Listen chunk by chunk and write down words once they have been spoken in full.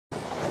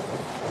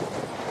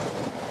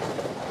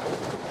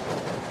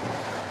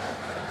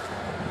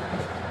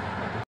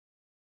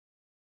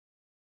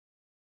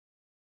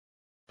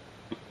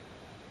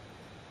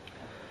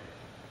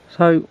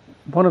So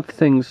one of the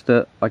things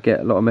that I get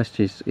a lot of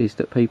messages is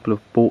that people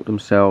have bought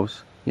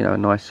themselves, you know, a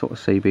nice sort of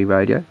CB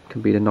radio. It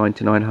can be the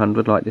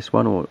 9900 like this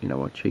one, or, you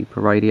know, a cheaper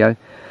radio,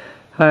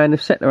 and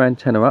they've set their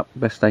antenna up the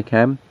best they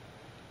can,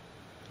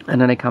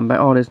 and then they come back,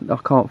 oh, I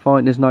can't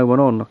find, there's no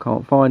one on, I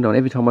can't find on.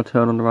 Every time I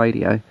turn on the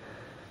radio,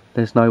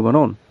 there's no one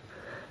on.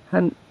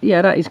 And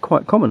yeah, that is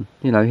quite common.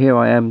 You know, here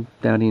I am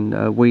down in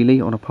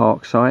Wheelie on a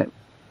park site,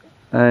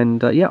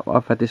 and yeah,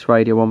 I've had this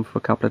radio on for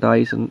a couple of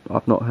days and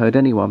I've not heard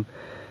anyone.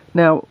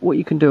 Now, what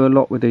you can do a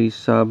lot with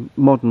these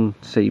modern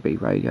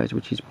CB radios,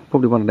 which is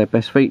probably one of their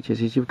best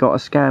features, is you've got a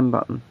scan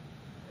button.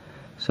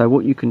 So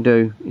what you can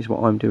do is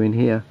what I'm doing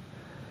here,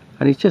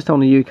 and it's just on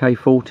the UK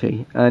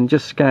 40, and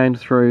just scan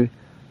through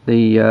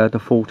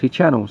the 40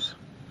 channels,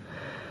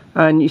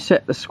 and you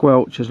set the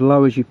squelch as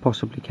low as you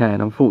possibly can.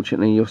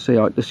 Unfortunately, you'll see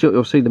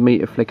the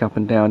meter flick up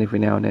and down every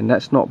now and then.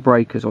 That's not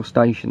breakers or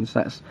stations.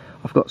 That's,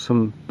 I've got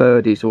some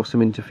birdies or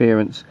some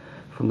interference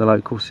from the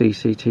local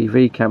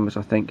CCTV cameras,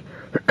 I think.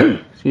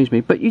 Excuse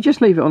me. But you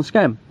just leave it on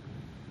scan,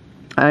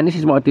 and this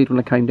is what I did when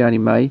I came down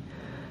in May.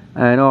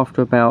 And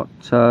after about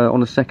on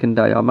the second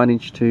day, I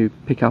managed to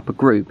pick up a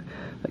group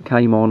that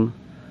came on.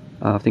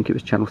 I think it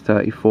was channel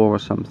 34 or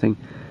something.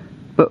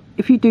 But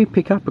if you do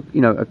pick up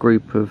a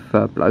group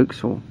of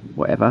blokes or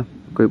whatever,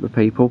 group of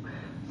people,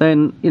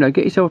 then, you know,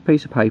 get yourself a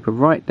piece of paper,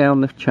 write down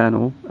the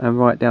channel and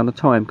write down the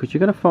time, because you're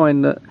going to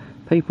find that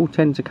people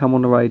tend to come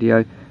on the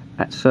radio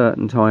at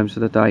certain times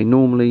of the day,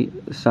 normally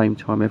at the same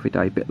time every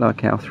day, a bit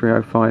like our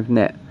 305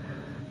 net.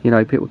 You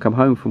know, people come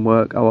home from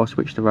work, oh, I'll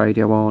switch the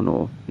radio on,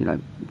 or, you know,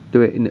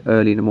 do it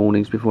early in the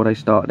mornings before they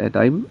start their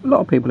day. A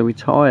lot of people are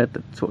retired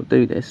that sort of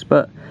do this,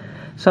 but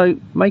so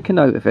make a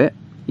note of it,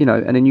 you know,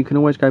 and then you can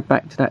always go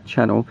back to that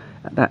channel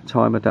at that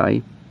time of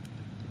day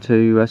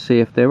to see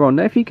if they're on.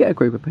 Now, if you get a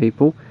group of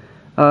people,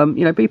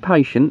 you know, be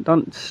patient,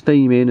 don't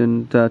steam in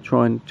and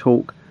try and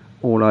talk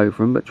all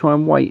over them, but try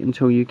and wait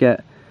until you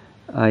get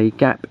a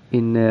gap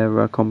in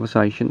their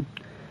conversation.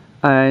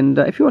 And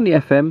if you're on the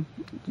FM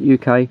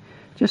UK,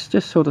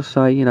 just sort of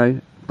say, you know,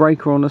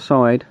 breaker on the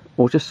side,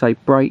 or just say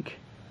break,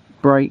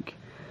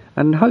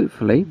 and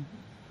hopefully,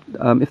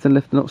 if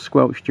they're not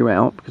squelched you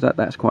out, because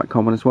that's quite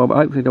common as well, but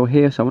hopefully they'll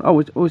hear someone,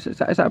 oh, is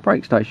that a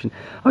brake station?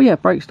 Oh yeah,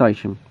 brake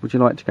station, would you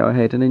like to go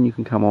ahead? And then you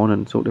can come on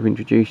and sort of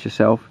introduce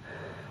yourself.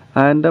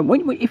 And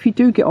if you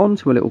do get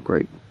onto a little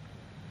group,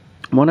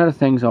 one of the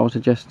things I would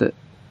suggest that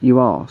you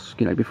ask,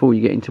 you know, before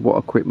you get into what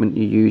equipment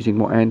you're using,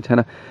 what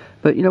antenna,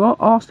 but, you know,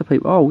 ask the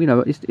people, oh, you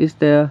know, is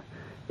there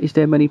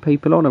many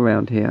people on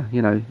around here,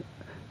 you know,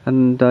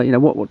 and you know,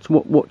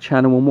 what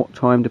channel and what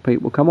time do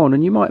people come on?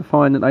 And you might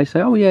find that they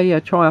say, oh yeah,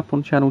 try up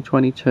on channel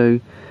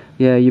 22,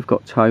 yeah, you've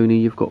got Tony,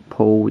 you've got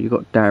Paul, you've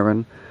got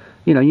Darren,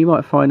 you know, you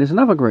might find there's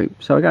another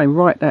group. So again,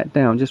 write that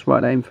down, just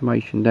write that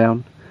information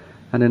down,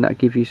 and then that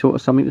gives you sort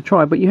of something to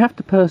try. But you have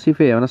to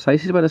persevere, and I say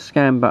this is where the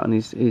scan button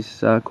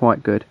is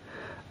quite good.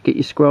 Get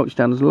your squelch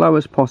down as low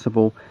as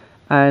possible,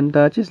 and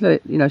just let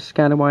it, you know,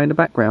 scan away in the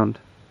background,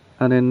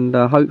 and then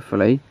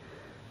hopefully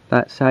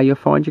that's how you'll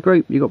find your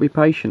group. You've got to be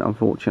patient.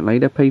 Unfortunately,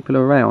 there are people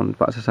around,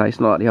 but as I say, it's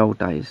not like the old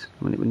days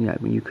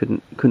when you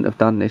couldn't have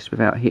done this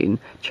without hitting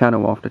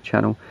channel after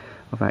channel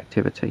of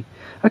activity.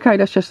 Okay,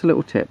 that's just a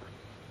little tip.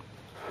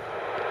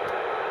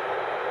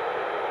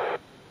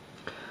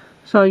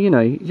 So, you know,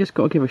 you just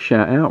got to give a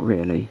shout out,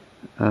 really.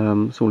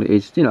 That's all it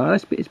is. You know,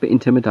 it's a bit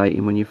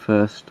intimidating when you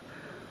first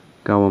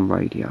go on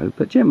radio,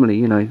 but generally,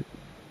 you know,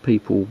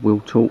 people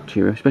will talk to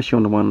you, especially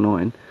on the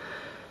 1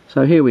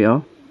 So here we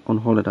are on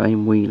holiday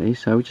in Wheelie,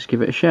 so we'll just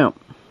give it a shout.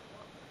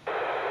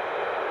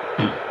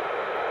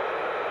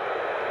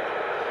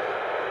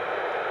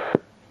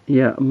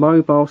 Yeah,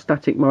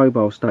 static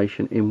mobile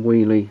station in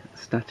Wheelie,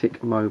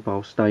 static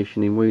mobile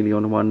station in Wheelie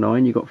on the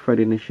 1 You've got Fred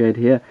in the shed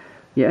here.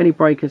 Yeah, any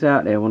breakers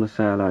out there want to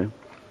say hello?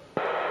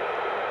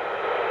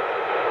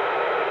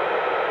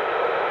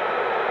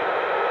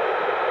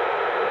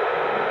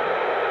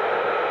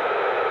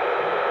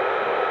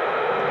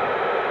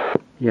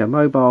 Yeah,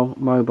 mobile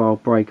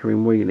breaker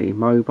in Wheelie,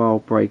 mobile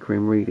breaker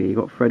in Wheelie. You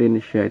got Fred in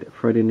the shed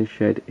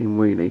in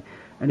Wheelie.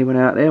 Anyone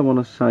out there want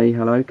to say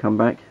hello? Come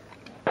back.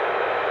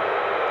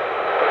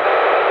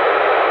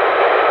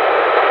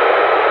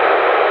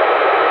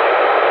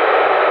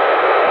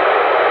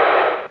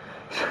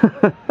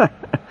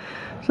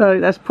 So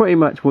that's pretty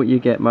much what you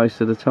get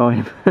most of the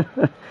time.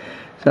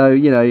 So,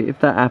 you know, if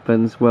that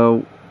happens,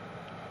 well,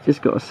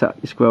 just got to set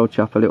your squelch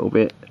up a little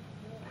bit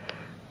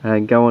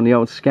and go on the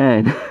old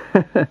scan.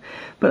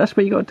 But that's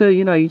what you got to do,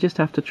 you know, you just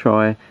have to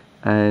try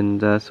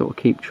and sort of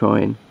keep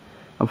trying.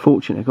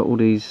 Unfortunately, I've got all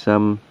these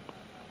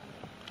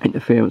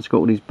interference, got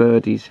all these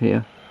birdies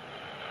here,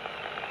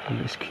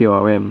 this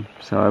QRM,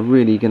 so I'm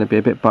really going to be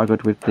a bit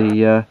buggered with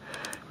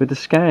the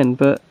scan,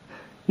 but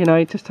you know,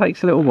 it just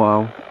takes a little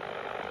while.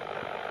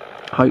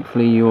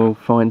 Hopefully you'll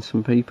find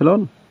some people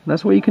on.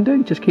 That's what you can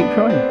do, just keep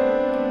trying.